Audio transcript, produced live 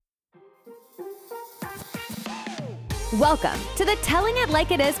Welcome to the Telling It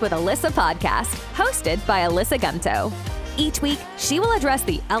Like It Is with Alyssa podcast, hosted by Alyssa Gumto. Each week, she will address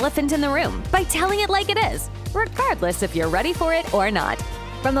the elephant in the room by telling it like it is, regardless if you're ready for it or not.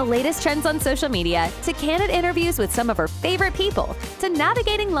 From the latest trends on social media to candid interviews with some of her favorite people to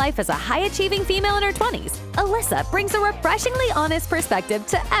navigating life as a high-achieving female in her 20s, Alyssa brings a refreshingly honest perspective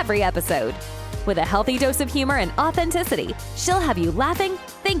to every episode. With a healthy dose of humor and authenticity, she'll have you laughing,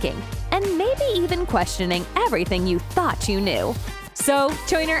 thinking, and maybe even questioning everything you thought you knew. So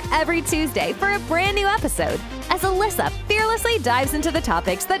join her every Tuesday for a brand new episode as Alyssa fearlessly dives into the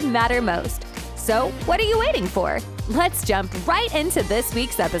topics that matter most. So what are you waiting for? Let's jump right into this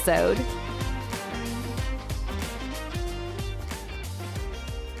week's episode.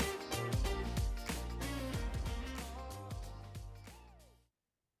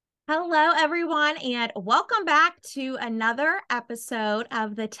 Hello, everyone, and welcome back to another episode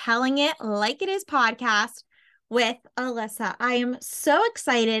of the Telling It Like It Is podcast with Alyssa. I am so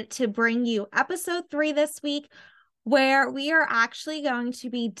excited to bring you episode 3 this week, where we are actually going to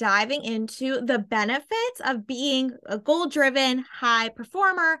be diving into the benefits of being a goal-driven, high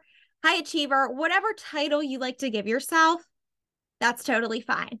performer, high achiever, whatever title you like to give yourself. That's totally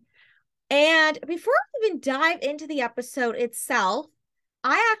fine. And before I even dive into the episode itself,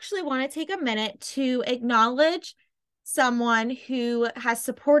 I actually want to take a minute to acknowledge someone who has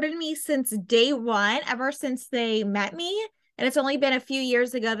supported me since day one, ever since they met me. And it's only been a few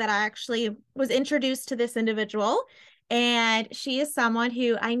years ago that I actually was introduced to this individual. And she is someone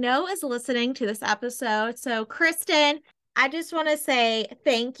who I know is listening to this episode. So Kristen, I just want to say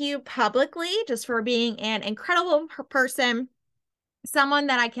thank you publicly just for being an incredible person, someone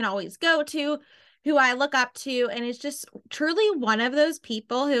that I can always go to, who I look up to, and is just truly one of those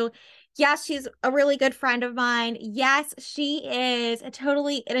people who, yes, she's a really good friend of mine. Yes, she is in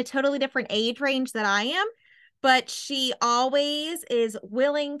a totally different age range than I am, but she always is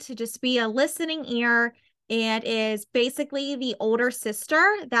willing to just be a listening ear and is basically the older sister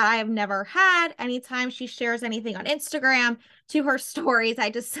that I have never had. Anytime she shares anything on Instagram to her stories, I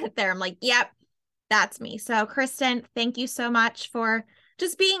just sit there. I'm like, yep, that's me. So Kristen, thank you so much for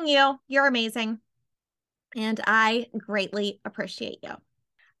just being you. You're amazing. And I greatly appreciate you.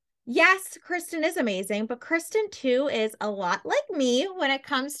 Yes, Kristen is amazing, but Kristen too is a lot like me when it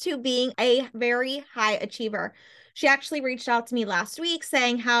comes to being a very high achiever. She actually reached out to me last week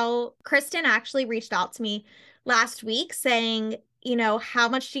saying how how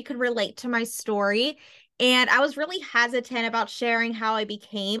much she could relate to my story. And I was really hesitant about sharing how I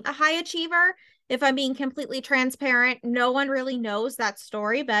became a high achiever. If I'm being completely transparent, no one really knows that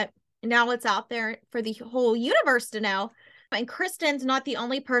story, but now it's out there for the whole universe to know. And Kristen's not the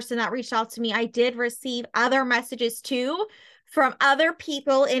only person that reached out to me. I did receive other messages too from other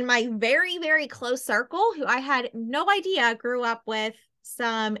people in my very, very close circle who I had no idea grew up with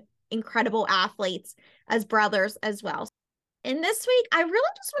some incredible athletes as brothers as well. And this week, I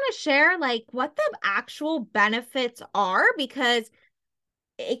really just want to share what the actual benefits are, because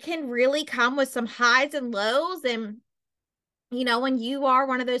it can really come with some highs and lows. And when you are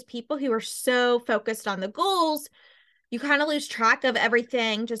one of those people who are so focused on the goals, you kind of lose track of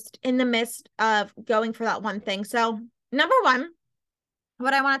everything just in the midst of going for that one thing. So number one,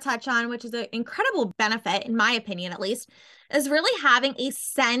 what I want to touch on, which is an incredible benefit, in my opinion, at least, is really having a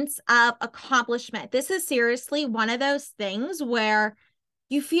sense of accomplishment. This is seriously one of those things where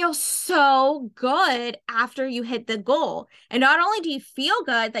you feel so good after you hit the goal. And not only do you feel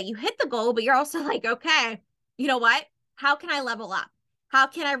good that you hit the goal, but you're also like, okay, you know what? How can I level up? How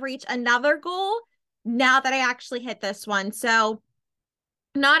can I reach another goal now that I actually hit this one? So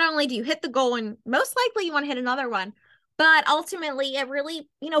not only do you hit the goal, and most likely you want to hit another one, but ultimately it really,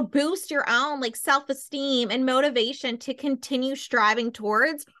 boosts your own self-esteem and motivation to continue striving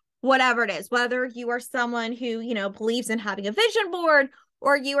towards whatever it is, whether you are someone who, believes in having a vision board,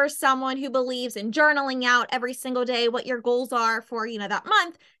 or you are someone who believes in journaling out every single day what your goals are for, that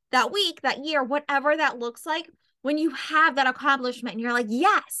month, that week, that year, whatever that looks like. When you have that accomplishment and you're like,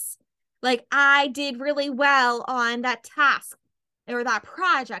 yes, I did really well on that task or that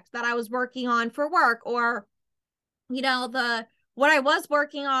project that I was working on for work, or, what I was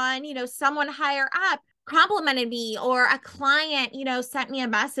working on, someone higher up complimented me, or a client, sent me a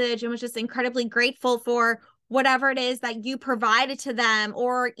message and was just incredibly grateful for whatever it is that you provided to them,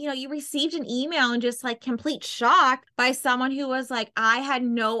 or, you received an email and just complete shock by someone who was like, I had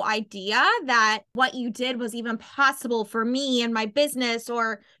no idea that what you did was even possible for me and my business,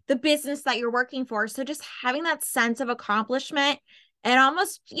 or the business that you're working for. So just having that sense of accomplishment and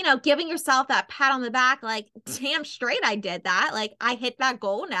almost, giving yourself that pat on the back, damn straight, I did that. I hit that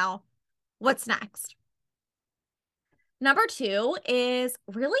goal. Now what's next? Number two is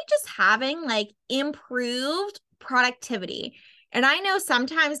really just having like improved productivity. And I know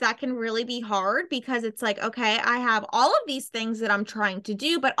sometimes that can really be hard because it's like, okay, I have all of these things that I'm trying to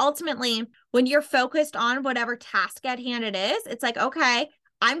do, but ultimately, when you're focused on whatever task at hand it is, it's like, okay,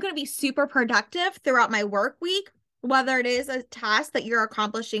 I'm going to be super productive throughout my work week, whether it is a task that you're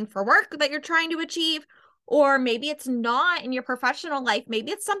accomplishing for work that you're trying to achieve, or maybe it's not in your professional life.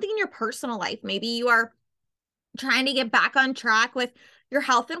 Maybe it's something in your personal life. Maybe you are trying to get back on track with your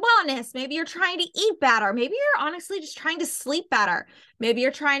health and wellness. Maybe you're trying to eat better. Maybe you're honestly just trying to sleep better. Maybe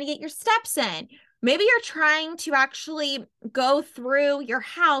you're trying to get your steps in. Maybe you're trying to actually go through your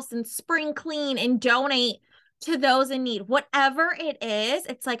house and spring clean and donate to those in need. Whatever it is,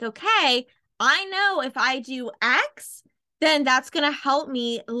 it's like, okay, I know if I do X, then that's going to help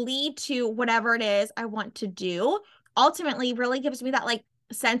me lead to whatever it is I want to do. Ultimately, really gives me that like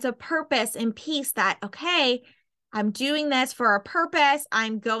sense of purpose and peace that, okay, I'm doing this for a purpose.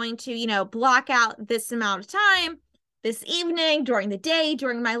 I'm going to, block out this amount of time this evening, during the day,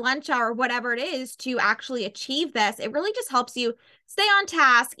 during my lunch hour, whatever it is to actually achieve this. It really just helps you stay on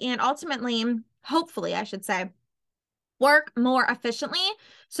task and ultimately, hopefully, I should say, work more efficiently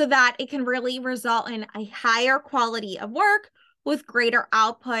so that it can really result in a higher quality of work with greater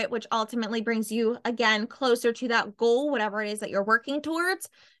output, which ultimately brings you again closer to that goal, whatever it is that you're working towards,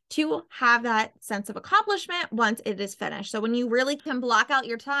 to have that sense of accomplishment once it is finished. So when you really can block out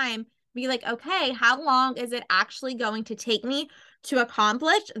your time, be like, okay, how long is it actually going to take me to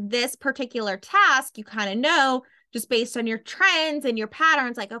accomplish this particular task? You kind of know just based on your trends and your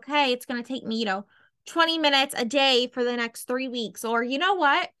patterns, like, okay, it's going to take me, 20 minutes a day for the next 3 weeks. Or you know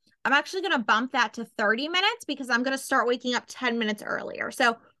what? I'm actually going to bump that to 30 minutes because I'm going to start waking up 10 minutes earlier.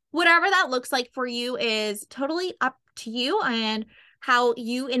 So whatever that looks like for you is totally up to you and how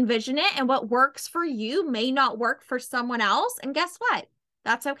you envision it, and what works for you may not work for someone else. And guess what?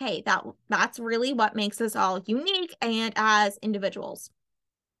 That's okay. That's really what makes us all unique and as individuals.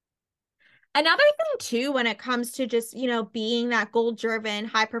 Another thing too, when it comes to just, being that goal-driven,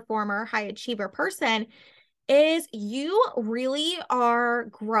 high performer, high achiever person, is you really are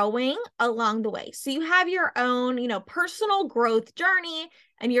growing along the way. So you have your own, personal growth journey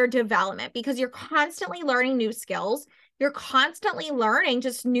and your development, because you're constantly learning new skills. You're constantly learning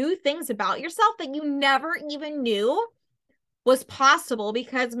just new things about yourself that you never even knew was possible,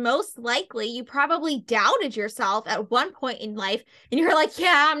 because most likely you probably doubted yourself at one point in life and you're like,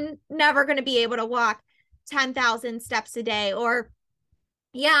 yeah, I'm never going to be able to walk 10,000 steps a day, or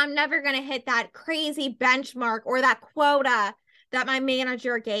yeah, I'm never going to hit that crazy benchmark or that quota that my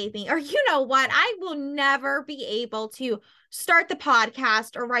manager gave me. Or you know what? I will never be able to start the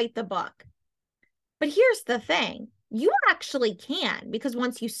podcast or write the book. But here's the thing. You actually can, because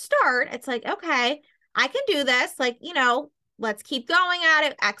once you start, it's like, okay, I can do this. Like, let's keep going at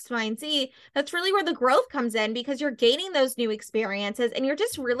it, X, Y, and Z. That's really where the growth comes in, because you're gaining those new experiences and you're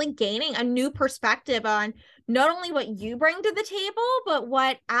just really gaining a new perspective on not only what you bring to the table, but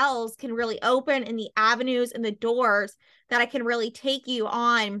what else can really open in the avenues and the doors that I can really take you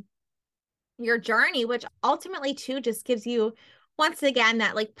on your journey, which ultimately too just gives you, once again,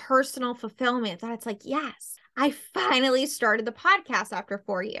 that like personal fulfillment that it's like, yes, I finally started the podcast after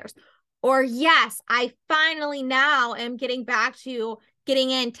 4 years. Or yes, I finally now am getting back to getting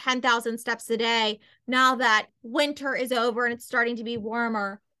in 10,000 steps a day now that winter is over and it's starting to be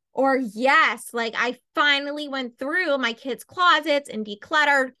warmer. Or yes, like I finally went through my kids' closets and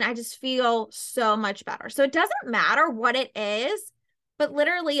decluttered. I just feel so much better. So it doesn't matter what it is, but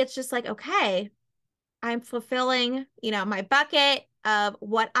literally it's just like, okay, I'm fulfilling, my bucket of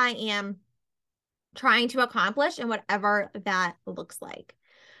what I am trying to accomplish and whatever that looks like.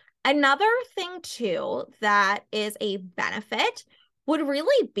 Another thing too that is a benefit would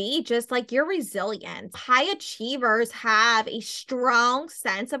really be just like your resilience. High achievers have a strong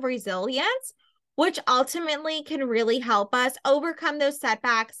sense of resilience, which ultimately can really help us overcome those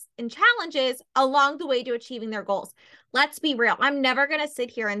setbacks and challenges along the way to achieving their goals. Let's be real. I'm never going to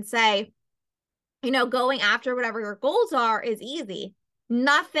sit here and say, going after whatever your goals are is easy.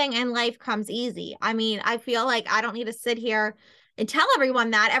 Nothing in life comes easy. I mean, I feel like I don't need to sit here and tell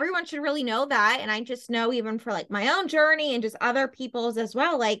everyone that. Everyone should really know that. And I just know, even for like my own journey and just other people's as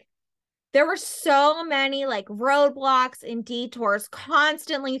well, like there were so many like roadblocks and detours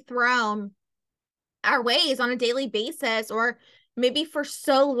constantly thrown our ways on a daily basis, or maybe for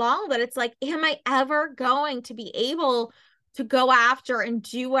so long that it's like, am I ever going to be able to go after and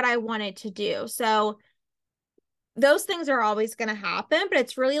do what I wanted to do? So those things are always going to happen, but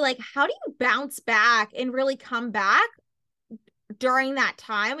it's really like, how do you bounce back and really come back during that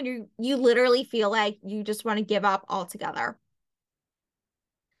time when you literally feel like you just want to give up altogether.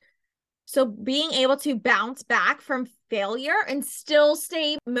 So being able to bounce back from failure and still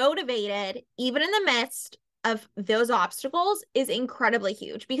stay motivated, even in the midst of those obstacles, is incredibly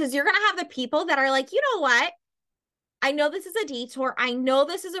huge, because you're going to have the people that are like, you know what? I know this is a detour. I know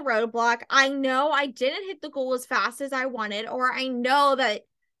this is a roadblock. I know I didn't hit the goal as fast as I wanted, or I know that,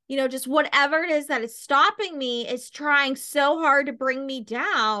 just whatever it is that is stopping me is trying so hard to bring me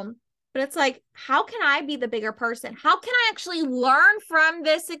down. But it's like, how can I be the bigger person? How can I actually learn from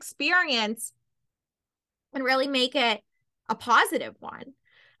this experience and really make it a positive one?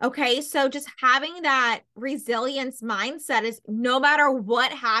 Okay, so just having that resilience mindset is, no matter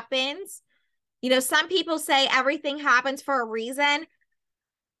what happens, some people say everything happens for a reason.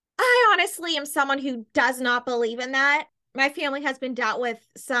 I honestly am someone who does not believe in that. My family has been dealt with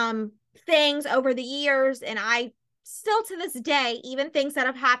some things over the years, and I still to this day, even things that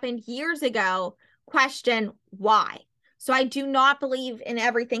have happened years ago, question why. So I do not believe in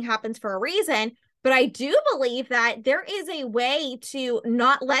everything happens for a reason, but I do believe that there is a way to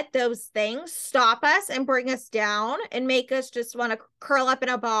not let those things stop us and bring us down and make us just want to curl up in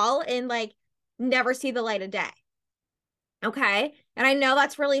a ball and like never see the light of day. Okay. And I know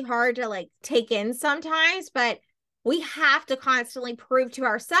that's really hard to like take in sometimes, but we have to constantly prove to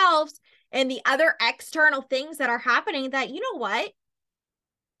ourselves and the other external things that are happening that, you know what?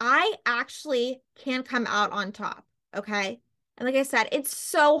 I actually can come out on top. Okay. And like I said, it's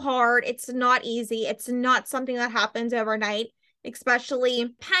so hard. It's not easy. It's not something that happens overnight, especially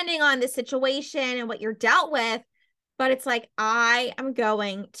depending on the situation and what you're dealt with. But it's like, I am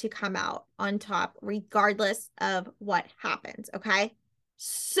going to come out on top regardless of what happens. Okay.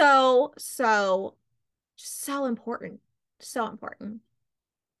 So important. So important.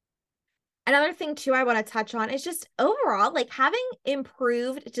 Another thing too I want to touch on is just overall, like having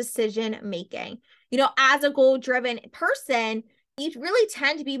improved decision making. As a goal-driven person, you really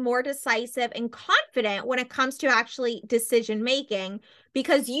tend to be more decisive and confident when it comes to actually decision making,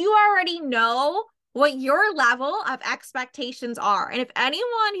 because you already know what your level of expectations are. And if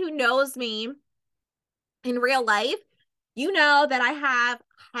anyone who knows me in real life, you know that I have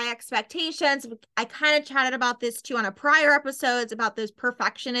high expectations. I kind of chatted about this too on a prior episodes about those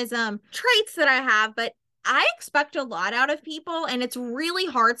perfectionism traits that I have, but I expect a lot out of people. And it's really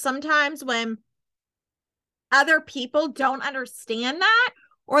hard sometimes when other people don't understand that,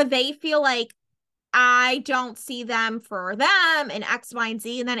 or they feel like I don't see them for them and X, Y, and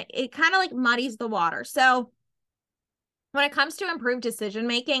Z. And then it kind of like muddies the water. So when it comes to improved decision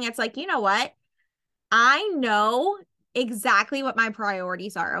making, it's like, you know what? I know exactly what my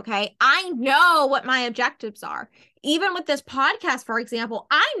priorities are. Okay. I know what my objectives are. Even with this podcast, for example,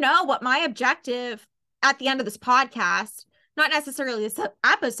 I know what my objective at the end of this podcast, not necessarily this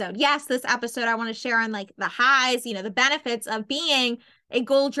episode. Yes, this episode, I want to share on like the highs, the benefits of being a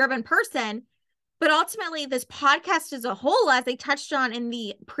goal-driven person. But ultimately, this podcast as a whole, as I touched on in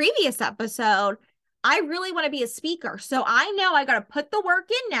the previous episode, I really want to be a speaker. So I know I got to put the work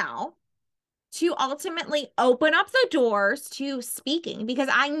in now to ultimately open up the doors to speaking, because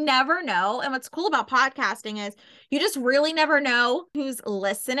I never know. And what's cool about podcasting is you just really never know who's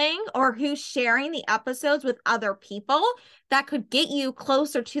listening or who's sharing the episodes with other people that could get you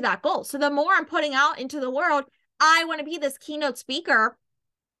closer to that goal. So the more I'm putting out into the world, I want to be this keynote speaker.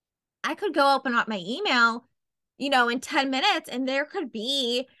 I could go open up my email, in 10 minutes, and there could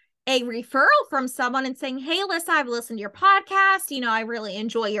be a referral from someone and saying, hey, Alyssa, I've listened to your podcast. I really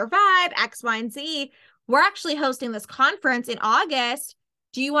enjoy your vibe, X, Y, and Z. We're actually hosting this conference in August.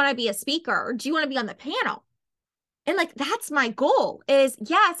 Do you want to be a speaker, or do you want to be on the panel? And like, that's my goal is,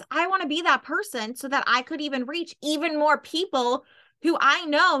 yes, I want to be that person so that I could even reach even more people who I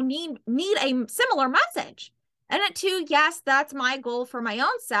know need a similar message. And too, yes, that's my goal for my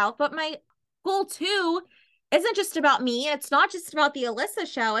own self, but my goal too isn't just about me. It's not just about the Alyssa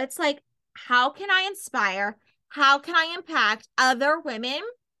show. It's like, how can I inspire? How can I impact other women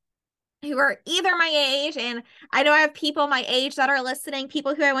who are either my age? And I know I have people my age that are listening,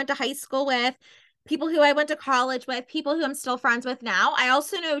 people who I went to high school with, people who I went to college with, people who I'm still friends with now. I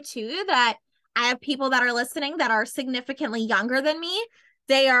also know too that I have people that are listening that are significantly younger than me.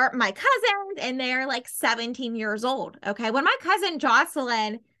 They are my cousins, and they're like 17 years old. Okay. When my cousin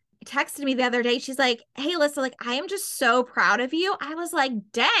Jocelyn texted me the other day, she's like, hey, Alyssa, like, I am just so proud of you. I was like,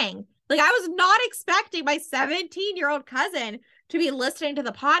 dang, like, I was not expecting my 17-year-old cousin to be listening to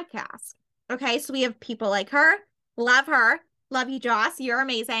the podcast. Okay. So we have people like her. Love you, Joss. You're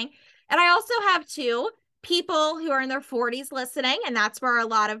amazing. And I also have two people who are in their 40s listening. And that's where a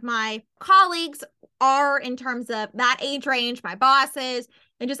lot of my colleagues are in terms of that age range, my bosses,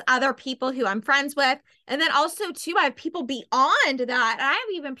 and just other people who I'm friends with. And then also too, I have people beyond that. I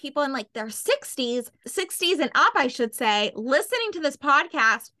have even people in like their 60s and up, I should say, listening to this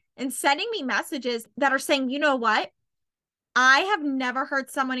podcast and sending me messages that are saying, you know what? I have never heard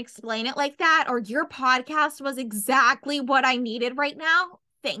someone explain it like that, or your podcast was exactly what I needed right now.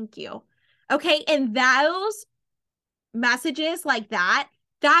 Thank you. Okay. And those messages like that,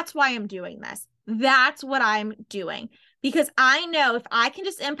 that's why I'm doing this. That's what I'm doing. Because I know if I can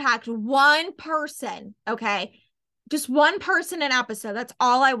just impact one person, okay, just one person an episode, that's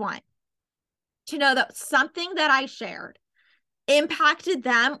all I want. To know that something that I shared impacted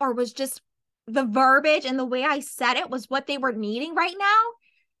them, or was just the verbiage and the way I said it was what they were needing right now.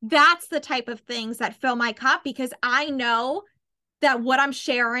 That's the type of things that fill my cup, because I know that what I'm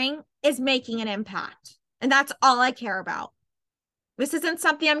sharing is making an impact. And that's all I care about. This isn't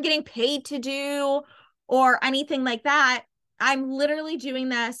something I'm getting paid to do or anything like that. I'm literally doing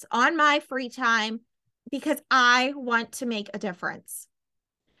this on my free time because I want to make a difference.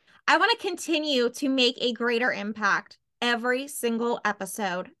 I want to continue to make a greater impact every single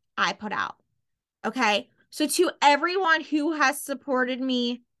episode I put out. Okay. So to everyone who has supported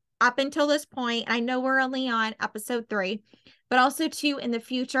me up until this point, I know we're only on episode 3, but also too in the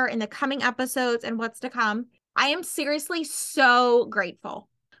future, in the coming episodes and what's to come, I am seriously so grateful.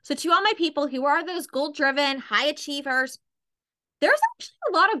 So to all my people who are those goal-driven high achievers, there's actually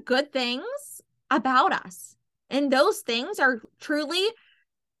a lot of good things about us. And those things are truly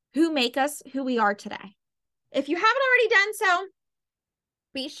who make us who we are today. If you haven't already done so,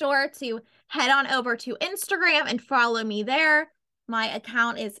 be sure to head on over to Instagram and follow me there. My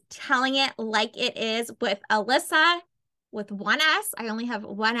account is Telling It Like It Is with Alyssa, with one S. I only have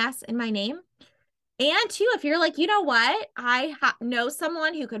one S in my name. And too, if you're like, you know what, I know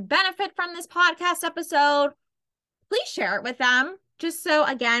someone who could benefit from this podcast episode, please share it with them. Just so,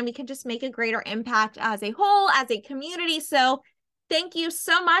 again, we can just make a greater impact as a whole, as a community. So thank you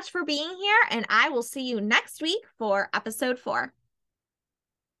so much for being here. And I will see you next week for episode 4.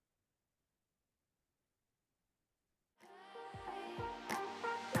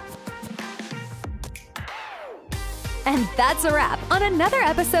 And that's a wrap on another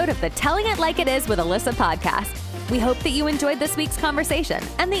episode of the Telling It Like It Is with Alyssa podcast. We hope that you enjoyed this week's conversation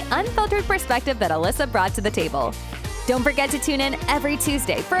and the unfiltered perspective that Alyssa brought to the table. Don't forget to tune in every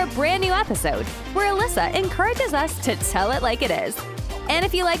Tuesday for a brand new episode where Alyssa encourages us to tell it like it is. And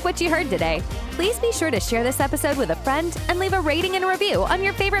if you like what you heard today, please be sure to share this episode with a friend and leave a rating and a review on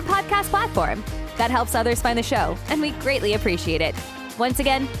your favorite podcast platform. That helps others find the show, and we greatly appreciate it. Once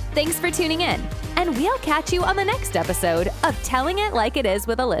again, thanks for tuning in, and we'll catch you on the next episode of Telling It Like It Is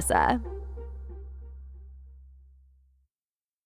with Alyssa.